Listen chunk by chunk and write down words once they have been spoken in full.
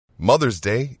Mother's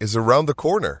Day is around the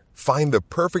corner. Find the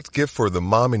perfect gift for the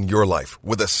mom in your life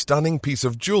with a stunning piece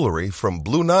of jewelry from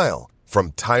Blue Nile.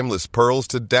 From timeless pearls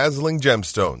to dazzling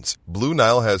gemstones, Blue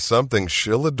Nile has something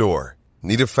she'll adore.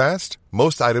 Need it fast?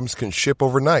 Most items can ship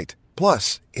overnight.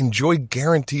 Plus, enjoy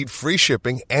guaranteed free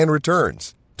shipping and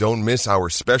returns. Don't miss our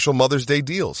special Mother's Day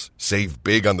deals. Save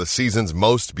big on the season's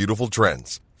most beautiful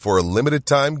trends. For a limited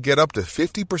time, get up to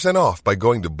 50% off by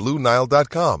going to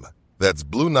BlueNile.com. That's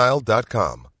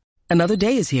BlueNile.com. Another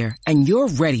day is here, and you're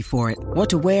ready for it. What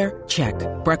to wear? Check.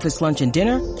 Breakfast, lunch, and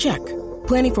dinner? Check.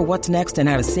 Planning for what's next and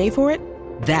how to save for it?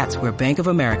 That's where Bank of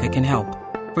America can help.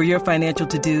 For your financial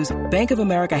to-dos, Bank of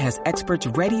America has experts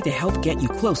ready to help get you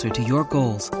closer to your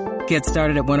goals. Get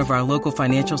started at one of our local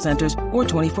financial centers or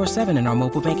 24/7 in our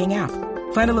mobile banking app.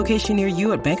 Find a location near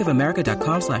you at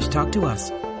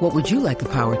bankofamerica.com/talktous. What would you like the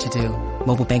power to do?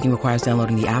 Mobile banking requires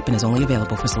downloading the app and is only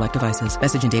available for select devices.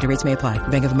 Message and data rates may apply.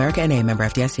 Bank of America N.A., member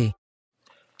FDIC.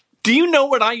 Do you know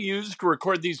what I use to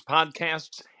record these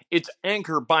podcasts? It's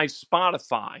Anchor by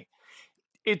Spotify.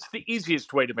 It's the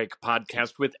easiest way to make a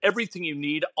podcast with everything you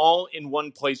need all in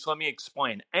one place. Let me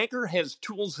explain. Anchor has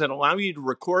tools that allow you to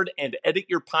record and edit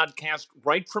your podcast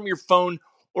right from your phone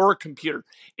or a computer.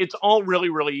 It's all really,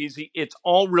 really easy. It's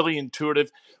all really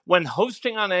intuitive. When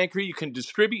hosting on Anchor, you can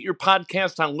distribute your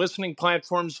podcast on listening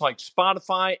platforms like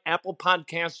Spotify, Apple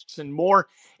Podcasts, and more.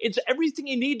 It's everything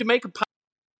you need to make a podcast.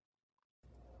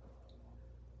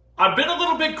 I've been a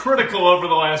little bit critical over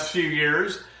the last few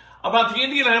years about the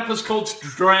Indianapolis Colts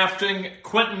drafting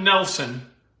Quentin Nelson,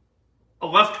 a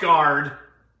left guard,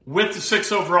 with the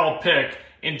 6th overall pick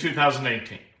in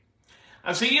 2018.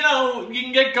 I say, you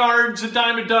can get guards a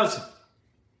dime a dozen.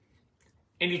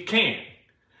 And you can.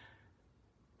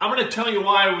 I'm going to tell you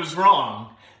why I was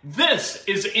wrong. This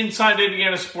is Inside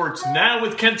Indiana Sports Now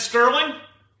with Kent Sterling.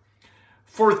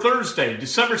 For Thursday,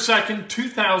 December 2nd,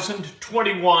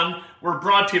 2021, we're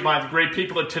brought to you by the great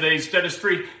people at Today's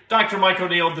Dentistry. Dr. Mike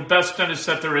O'Neill, the best dentist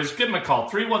that there is. Give him a call,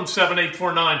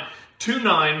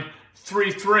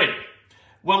 317-849-2933.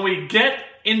 When we get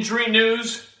injury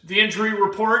news, the injury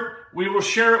report, we will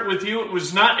share it with you.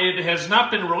 It has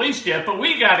not been released yet, but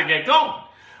we got to get going.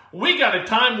 We got a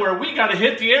time where we got to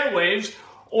hit the airwaves,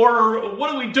 or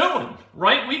what are we doing,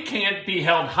 right? We can't be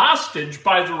held hostage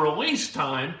by the release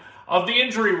time of the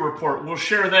injury report. We'll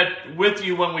share that with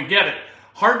you when we get it.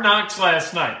 Hard Knocks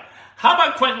last night. How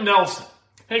about Quentin Nelson?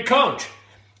 Hey, Coach,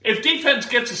 if defense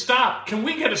gets a stop, can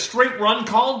we get a straight run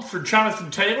called for Jonathan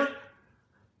Taylor?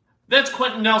 That's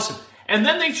Quentin Nelson. And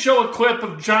then they show a clip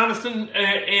of Jonathan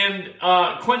and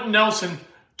Quentin Nelson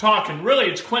talking. Really,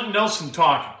 it's Quentin Nelson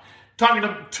talking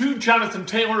to Jonathan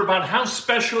Taylor about how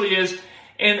special he is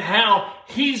and how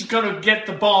he's going to get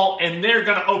the ball and they're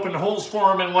going to open holes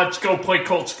for him and let's go play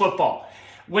Colts football.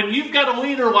 When you've got a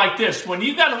leader like this, when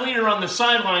you've got a leader on the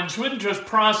sidelines who isn't just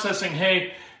processing,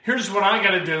 hey, here's what I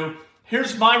got to do,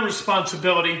 here's my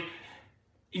responsibility,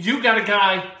 you got a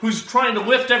guy who's trying to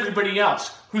lift everybody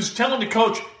else, who's telling the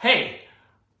coach, hey,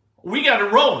 we got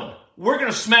it rolling. We're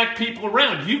going to smack people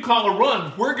around. You call a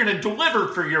run, we're going to deliver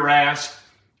for your ass.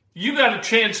 You got a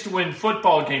chance to win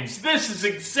football games. This is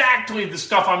exactly the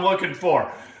stuff I'm looking for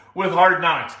with Hard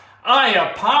Knocks. I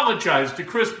apologize to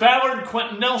Chris Ballard,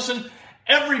 Quentin Nelson,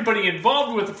 everybody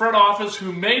involved with the front office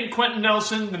who made Quentin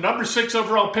Nelson the number 6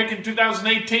 overall pick in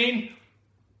 2018.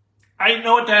 I didn't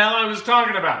know what the hell I was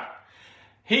talking about.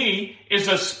 He is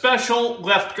a special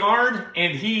left guard,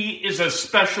 and he is a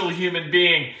special human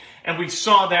being. And we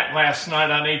saw that last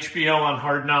night on HBO on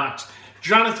Hard Knocks.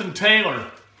 Jonathan Taylor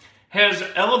has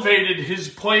elevated his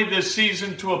play this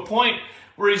season to a point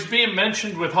where he's being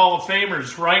mentioned with Hall of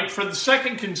Famers, right? For the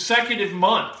second consecutive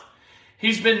month,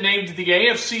 he's been named the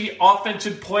AFC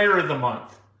Offensive Player of the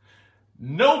Month.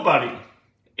 Nobody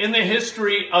in the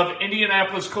history of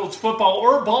Indianapolis Colts football,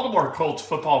 or Baltimore Colts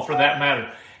football for that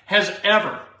matter, has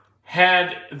ever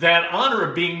had that honor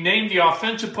of being named the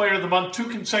Offensive Player of the Month 2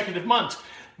 consecutive months.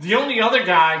 The only other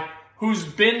guy who's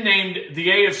been named the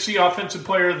AFC Offensive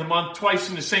Player of the Month twice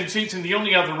in the same season, the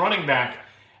only other running back,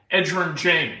 Edgerrin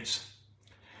James.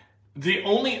 The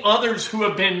only others who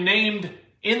have been named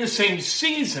in the same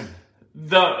season,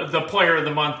 the Player of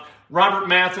the Month, Robert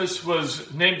Mathis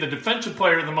was named the Defensive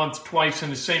Player of the Month twice in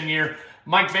the same year.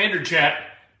 Mike Vanderjagt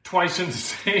twice in the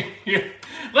same year.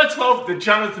 Let's hope that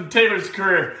Jonathan Taylor's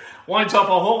career winds up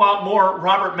a whole lot more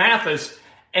Robert Mathis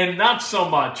and not so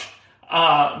much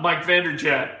Mike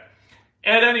Vanderjagt.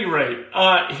 At any rate,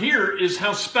 here is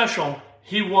how special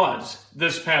he was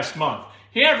this past month.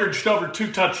 He averaged over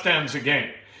 2 touchdowns a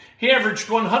game. He averaged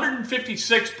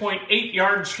 156.8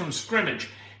 yards from scrimmage.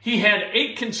 He had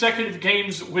 8 consecutive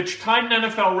games which tied an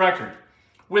NFL record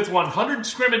with 100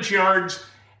 scrimmage yards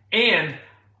and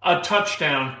a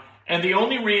touchdown. And the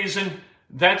only reason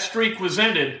that streak was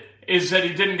ended is that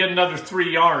he didn't get another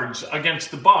 3 yards against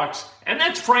the Bucs. And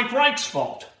that's Frank Reich's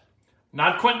fault,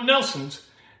 not Quentin Nelson's,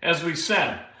 as we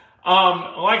said.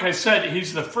 Like I said,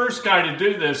 he's the first guy to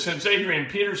do this since Adrian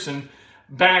Peterson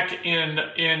back in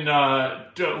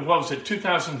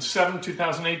 2007,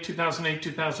 2008,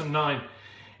 2009.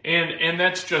 And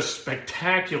that's just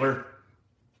spectacular.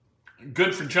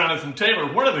 Good for Jonathan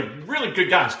Taylor, one of the really good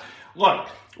guys. Look,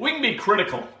 we can be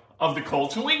critical of the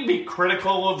Colts, and we can be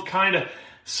critical of kind of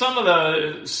some of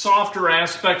the softer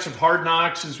aspects of Hard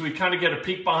Knocks as we kind of get a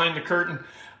peek behind the curtain.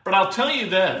 But I'll tell you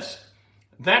this,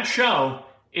 that show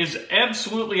is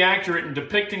absolutely accurate in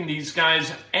depicting these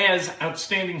guys as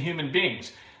outstanding human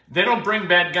beings. They don't bring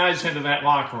bad guys into that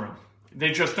locker room. They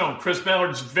just don't. Chris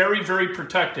Ballard's very, very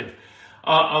protective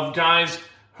of guys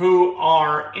who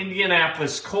are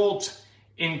Indianapolis Colts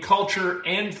in culture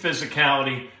and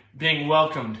physicality being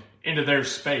welcomed into their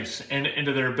space and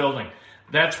into their building.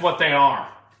 That's what they are.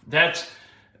 That's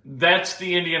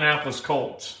the Indianapolis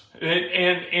Colts.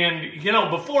 And you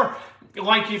know, before,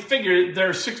 like you figure there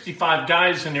are 65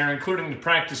 guys in there, including the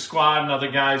practice squad and other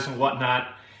guys and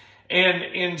whatnot.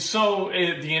 And so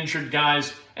the injured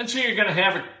guys. And so you're going to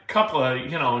have a couple of,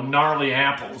 gnarly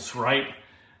apples, right?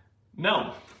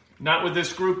 No, not with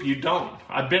this group. You don't.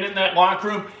 I've been in that locker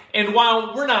room. And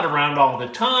while we're not around all the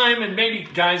time and maybe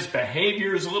guys'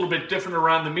 behavior is a little bit different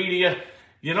around the media,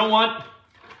 you know what?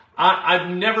 I've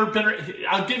never been.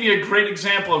 I'll give you a great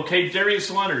example, okay?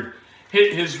 Darius Leonard,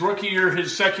 his rookie year,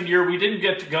 his second year, we didn't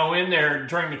get to go in there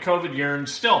during the COVID year and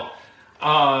still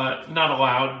not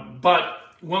allowed. But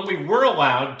when we were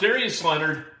allowed, Darius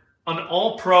Leonard, an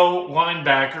all-pro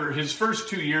linebacker, his first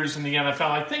 2 years in the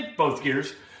NFL, I think both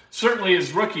years, certainly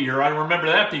his rookie year. I remember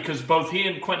that because both he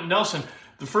and Quentin Nelson,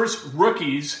 the first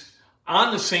rookies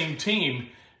on the same team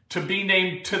to be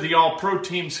named to the all-pro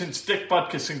team since Dick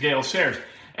Butkus and Gale Sayers.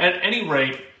 At any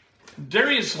rate,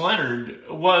 Darius Leonard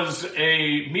was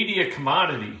a media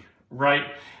commodity, right?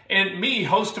 And me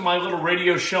hosting my little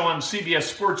radio show on CBS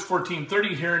Sports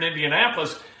 1430 here in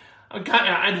Indianapolis,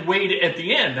 I'd wait at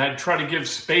the end. I'd try to give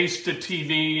space to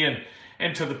TV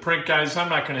and to the print guys. I'm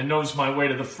not going to nose my way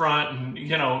to the front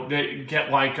and, get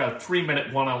like a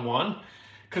 3-minute one-on-one,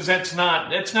 because that's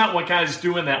not what guys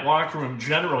do in that locker room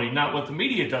generally, not what the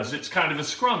media does. It's kind of a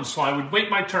scrum. So I would wait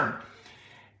my turn.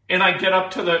 And I'd get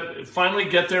up to finally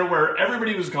get there where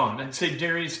everybody was gone. I'd say,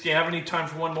 Darius, do you have any time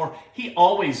for one more? He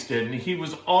always did. And he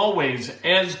was always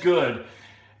as good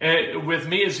with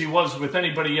me as he was with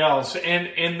anybody else.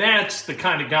 And that's the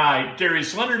kind of guy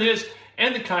Darius Leonard is,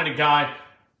 and the kind of guy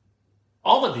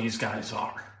all of these guys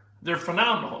are. They're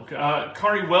phenomenal.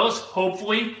 Khari Willis,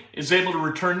 hopefully, is able to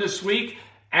return this week.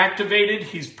 Activated.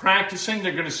 He's practicing.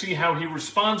 They're going to see how he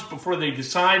responds before they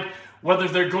decide whether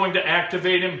they're going to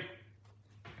activate him.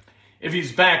 If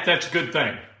he's back, that's a good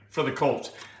thing for the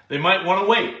Colts. They might want to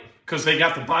wait because they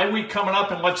got the bye week coming up,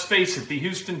 and let's face it, the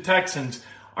Houston Texans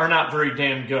are not very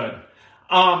damn good.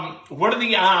 What are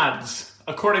the odds,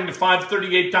 according to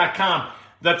 538.com,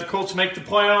 that the Colts make the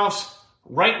playoffs?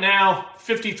 Right now,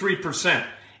 53%.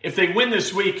 If they win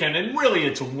this weekend, and really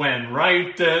it's a win,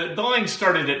 right? The line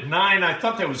started at 9. I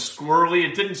thought that was squirrely.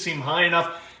 It didn't seem high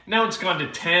enough. Now it's gone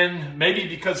to 10, maybe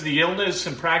because of the illness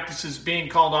and practices being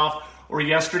called off, or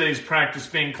yesterday's practice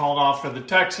being called off for the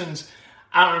Texans.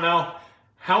 I don't know.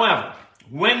 However,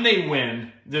 when they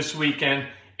win this weekend,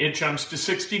 it jumps to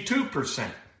 62%.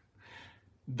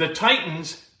 The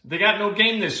Titans, they got no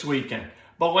game this weekend.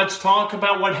 But let's talk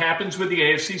about what happens with the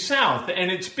AFC South. And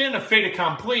it's been a fait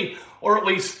accompli, or at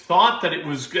least thought that it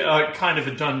was kind of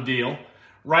a done deal,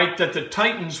 right? That the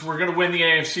Titans were going to win the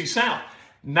AFC South.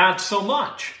 Not so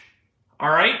much. All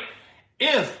right?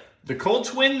 If the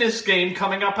Colts win this game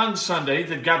coming up on Sunday,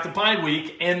 they've got the bye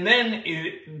week, and then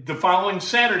the following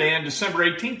Saturday on December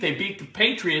 18th, they beat the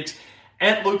Patriots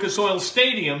at Lucas Oil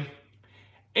Stadium,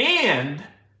 and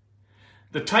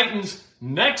the Titans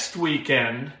next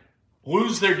weekend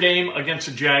lose their game against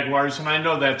the Jaguars, and I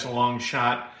know that's a long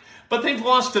shot, but they've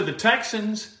lost to the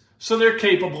Texans, so they're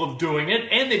capable of doing it,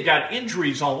 and they've got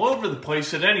injuries all over the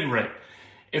place at any rate.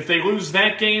 If they lose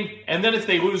that game, and then if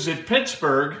they lose at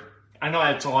Pittsburgh, I know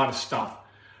that's a lot of stuff,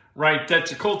 right?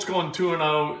 That's the Colts going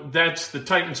 2-0. That's the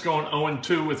Titans going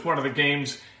 0-2 with one of the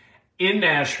games in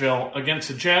Nashville against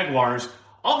the Jaguars.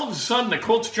 All of a sudden, the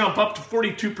Colts jump up to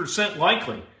 42%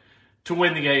 likely to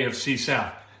win the AFC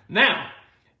South. Now,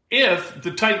 if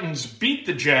the Titans beat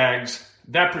the Jags,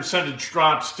 that percentage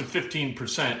drops to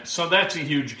 15%. So that's a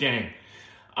huge game.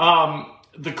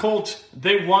 The Colts,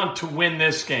 they want to win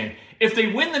this game. If they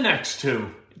win the next two,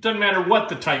 Doesn't matter what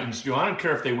the Titans do. I don't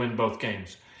care if they win both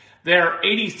games. They're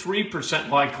 83%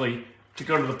 likely to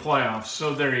go to the playoffs.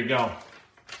 So there you go.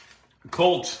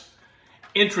 Colts,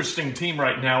 interesting team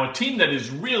right now. A team that is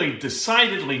really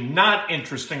decidedly not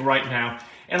interesting right now,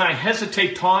 and I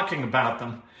hesitate talking about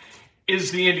them,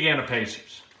 is the Indiana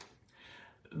Pacers.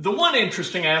 The one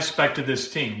interesting aspect of this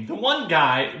team, the one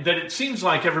guy that it seems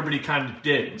like everybody kind of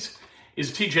digs,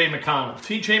 is T.J. McConnell.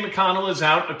 T.J. McConnell is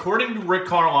out, according to Rick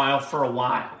Carlisle, for a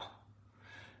while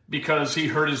because he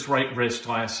hurt his right wrist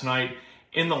last night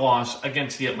in the loss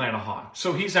against the Atlanta Hawks.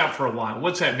 So he's out for a while.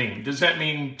 What's that mean? Does that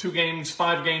mean 2 games,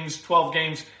 5 games, 12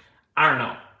 games? I don't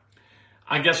know.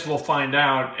 I guess we'll find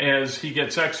out as he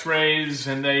gets x-rays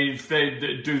and they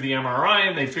do the MRI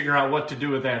and they figure out what to do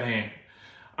with that hand.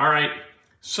 All right,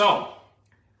 so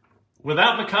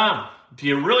without McConnell, do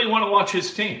you really want to watch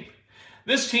his team?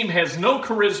 This team has no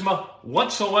charisma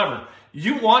whatsoever.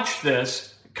 You watch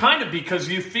this kind of because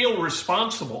you feel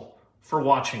responsible for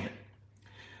watching it.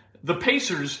 The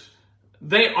Pacers,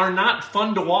 they are not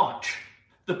fun to watch.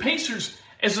 The Pacers,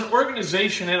 as an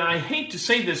organization, and I hate to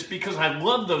say this because I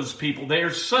love those people. They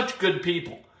are such good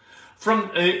people.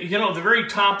 From, the very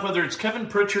top, whether it's Kevin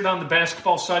Pritchard on the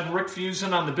basketball side and Rick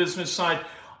Fuson on the business side,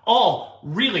 all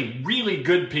really, really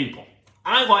good people.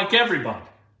 I like everybody,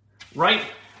 right,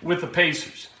 with the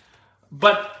Pacers.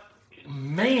 But,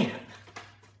 man,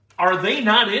 are they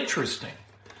not interesting?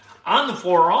 On the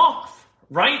floor or off,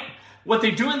 right? What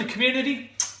they do in the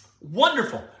community,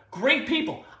 wonderful, great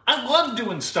people. I love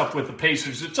doing stuff with the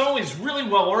Pacers. It's always really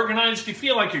well organized. You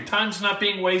feel like your time's not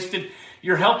being wasted.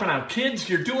 You're helping out kids.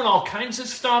 You're doing all kinds of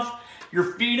stuff.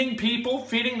 You're feeding people,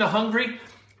 feeding the hungry.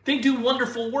 They do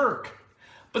wonderful work.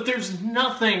 But there's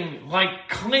nothing like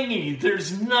clingy.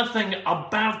 There's nothing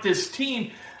about this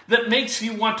team that makes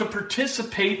you want to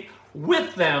participate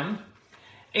with them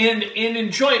and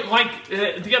enjoy it. Like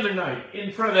the other night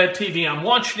in front of that TV, I'm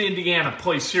watching Indiana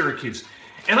play Syracuse.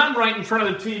 And I'm right in front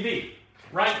of the TV,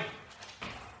 right?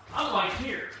 I'm like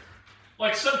here,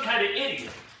 like some kind of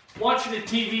idiot, watching the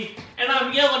TV, and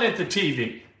I'm yelling at the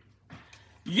TV.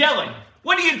 Yelling,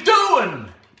 "What are you doing?"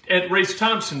 at Race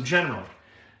Thompson generally.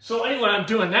 So anyway, I'm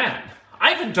doing that.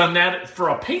 I haven't done that for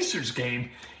a Pacers game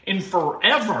in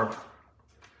forever.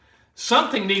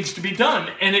 Something needs to be done,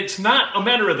 and it's not a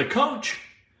matter of the coach.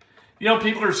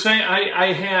 People are saying,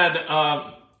 I had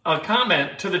a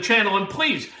comment to the channel, and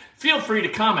please, feel free to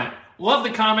comment. Love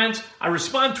the comments. I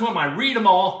respond to them. I read them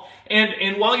all.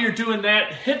 And while you're doing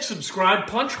that, hit subscribe,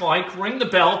 punch like, ring the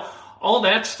bell, all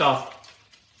that stuff.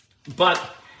 But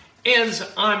as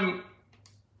I'm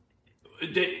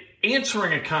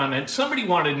answering a comment, somebody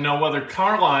wanted to know whether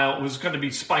Carlisle was going to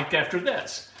be spiked after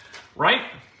this, right?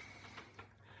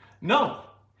 No.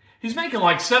 He's making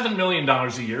like $7 million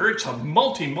a year. It's a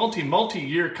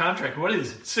multi-year contract. What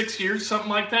is it, 6 years, something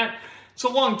like that? It's a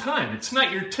long time. It's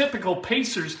not your typical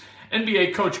Pacers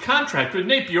NBA coach contract. With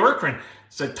Nate Bjorkgren,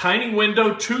 it's a tiny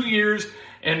window, 2 years,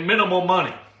 and minimal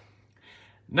money.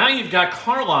 Now you've got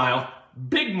Carlisle,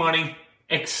 big money,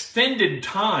 extended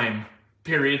time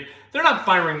period. They're not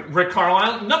firing Rick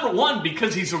Carlisle. Number one,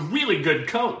 because he's a really good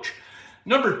coach.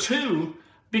 Number two,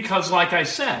 because like I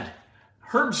said,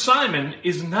 Herb Simon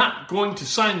is not going to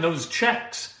sign those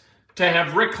checks to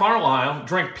have Rick Carlisle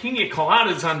drink pina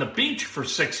coladas on the beach for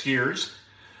 6 years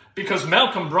because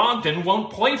Malcolm Brogdon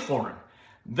won't play for him.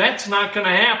 That's not going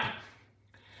to happen.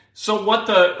 So what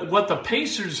the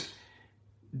Pacers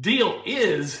deal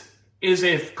is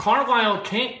if Carlisle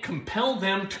can't compel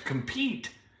them to compete,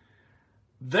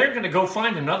 they're going to go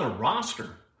find another roster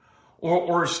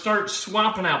or start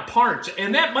swapping out parts.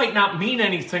 And that might not mean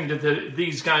anything to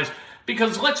these guys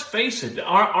because let's face it,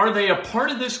 are they a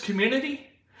part of this community?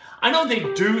 I know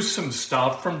they do some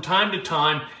stuff from time to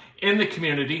time in the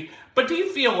community, but do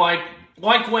you feel like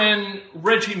when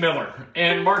Reggie Miller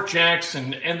and Mark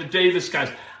Jackson and the Davis guys,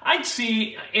 I'd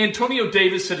see Antonio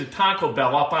Davis at a Taco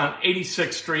Bell up on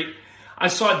 86th Street. I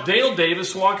saw Dale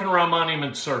Davis walking around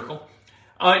Monument Circle.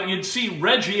 You'd see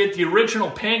Reggie at the original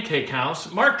Pancake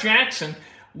House. Mark Jackson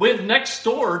lived next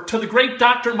door to the great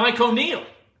Dr. Mike O'Neill,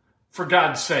 for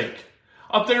God's sake,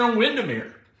 up there in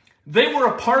Windermere. They were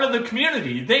a part of the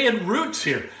community. They had roots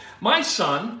here. My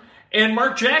son and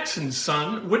Mark Jackson's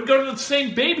son would go to the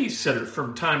same babysitter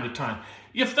from time to time.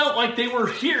 You felt like they were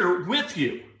here with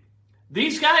you.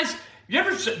 These guys,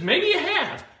 maybe you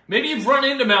have. Maybe you've run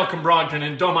into Malcolm Brogdon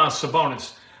and Domas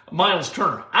Sabonis, Miles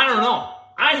Turner. I don't know.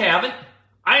 I haven't.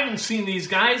 I haven't seen these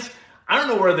guys. I don't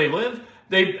know where they live.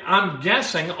 I'm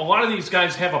guessing a lot of these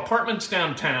guys have apartments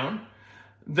downtown.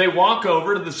 They walk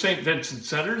over to the St. Vincent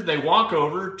Center. They walk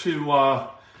over to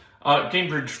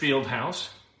Gainbridge Fieldhouse.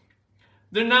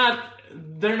 They're not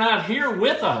they're not here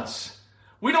with us.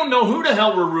 We don't know who the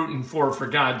hell we're rooting for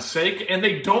God's sake, and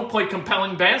they don't play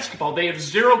compelling basketball. They have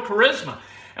zero charisma.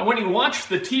 And when you watch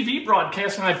the TV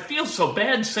broadcast, and I feel so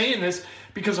bad saying this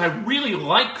because I really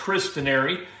like Chris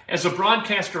Denari as a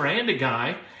broadcaster and a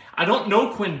guy. I don't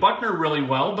know Quinn Buckner really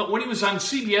well, but when he was on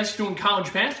CBS doing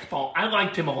college basketball, I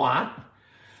liked him a lot.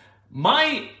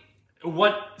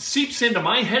 What seeps into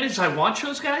my head as I watch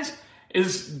those guys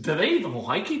is, do they even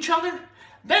like each other?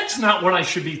 That's not what I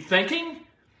should be thinking.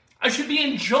 I should be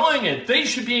enjoying it. They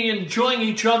should be enjoying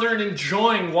each other and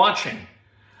enjoying watching.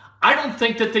 I don't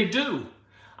think that they do.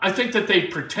 I think that they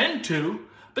pretend to,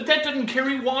 but that doesn't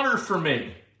carry water for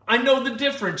me. I know the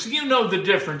difference. You know the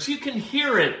difference. You can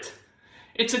hear it.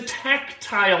 It's a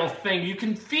tactile thing. You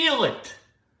can feel it.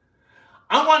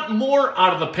 I want more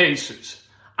out of the Pacers.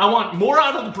 I want more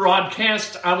out of the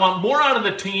broadcast. I want more out of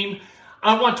the team.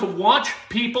 I want to watch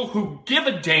people who give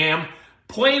a damn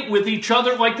play with each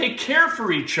other like they care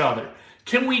for each other.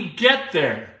 Can we get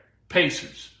there,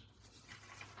 Pacers?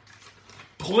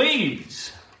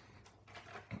 Please.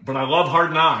 But I love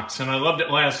Hard Knocks, and I loved it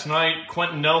last night.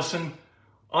 Quentin Nelson,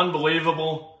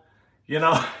 unbelievable. You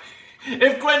know,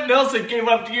 if Quentin Nelson came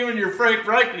up to you and you're Frank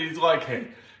Reich, and he's like, hey,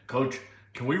 Coach,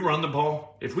 can we run the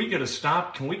ball? If we get a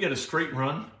stop, can we get a straight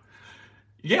run?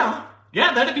 Yeah,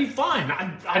 that'd be fine.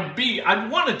 I'd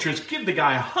want to just give the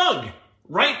guy a hug,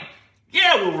 right?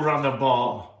 Yeah, we'll run the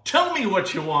ball. Tell me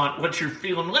what you want, what you're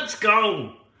feeling. Let's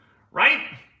go, right?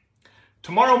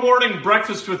 Tomorrow morning,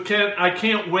 breakfast with Kent. I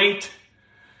can't wait.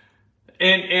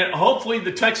 And hopefully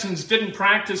the Texans didn't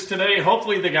practice today.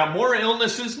 Hopefully they got more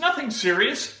illnesses. Nothing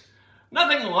serious.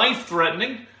 Nothing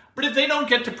life-threatening. But if they don't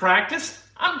get to practice,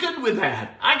 I'm good with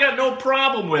that. I got no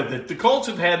problem with it. The Colts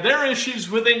have had their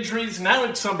issues with injuries. Now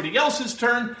it's somebody else's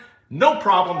turn. No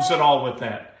problems at all with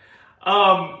that.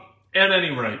 At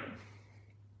any rate,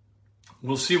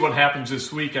 we'll see what happens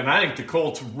this weekend. I think the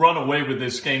Colts run away with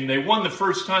this game. They won the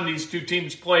first time these two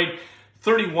teams played,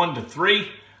 31-3.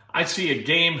 I see a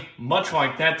game much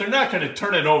like that. They're not going to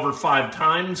turn it over 5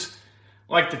 times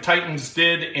like the Titans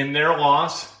did in their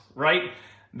loss, right?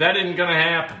 That isn't going to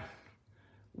happen.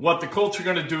 What the Colts are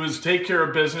going to do is take care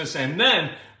of business, and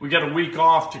then we got a week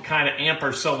off to kind of amp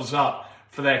ourselves up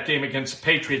for that game against the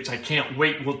Patriots. I can't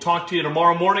wait. We'll talk to you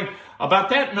tomorrow morning about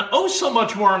that and so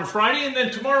much more on Friday. And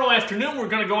then tomorrow afternoon, we're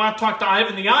going to go out and talk to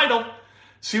Ivan the Idol,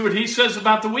 see what he says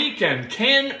about the weekend.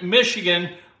 Can Michigan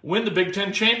win the Big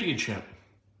Ten championship?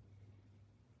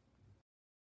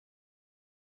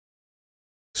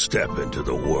 Step into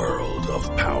the world of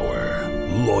power,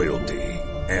 loyalty,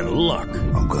 and luck.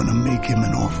 I'm gonna make him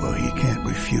an offer he can't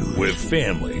refuse. With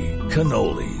family,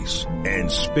 cannolis, and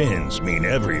spins mean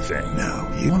everything. Now,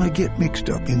 you wanna get mixed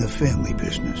up in the family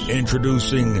business.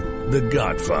 Introducing The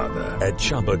Godfather at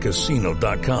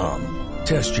ChumbaCasino.com.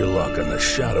 Test your luck in the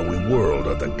shadowy world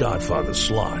of The Godfather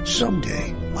slot.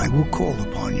 Someday, I will call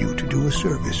upon you to do a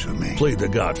service for me. Play The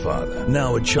Godfather,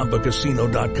 now at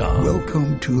ChumbaCasino.com.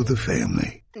 Welcome to the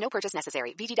family. No purchase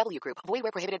necessary. VGW Group. Void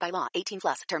where prohibited by law.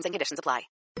 18+. Terms and conditions apply.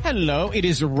 Hello, it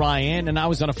is Ryan, and I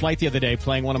was on a flight the other day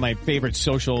playing one of my favorite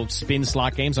social spin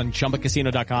slot games on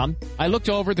ChumbaCasino.com. I looked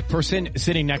over at the person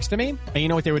sitting next to me, and you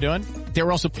know what they were doing? They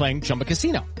were also playing Chumba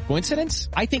Casino. Coincidence?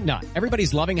 I think not.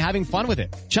 Everybody's loving having fun with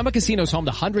it. Chumba Casino is home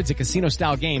to hundreds of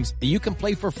casino-style games that you can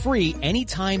play for free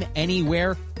anytime,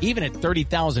 anywhere, even at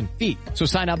 30,000 feet. So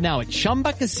sign up now at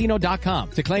ChumbaCasino.com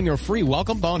to claim your free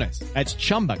welcome bonus. That's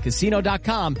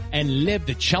ChumbaCasino.com and live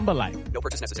the Chumba life. No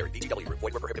purchase necessary. VGW Group.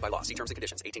 Void where prohibited by law. See terms and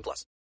conditions. 18+.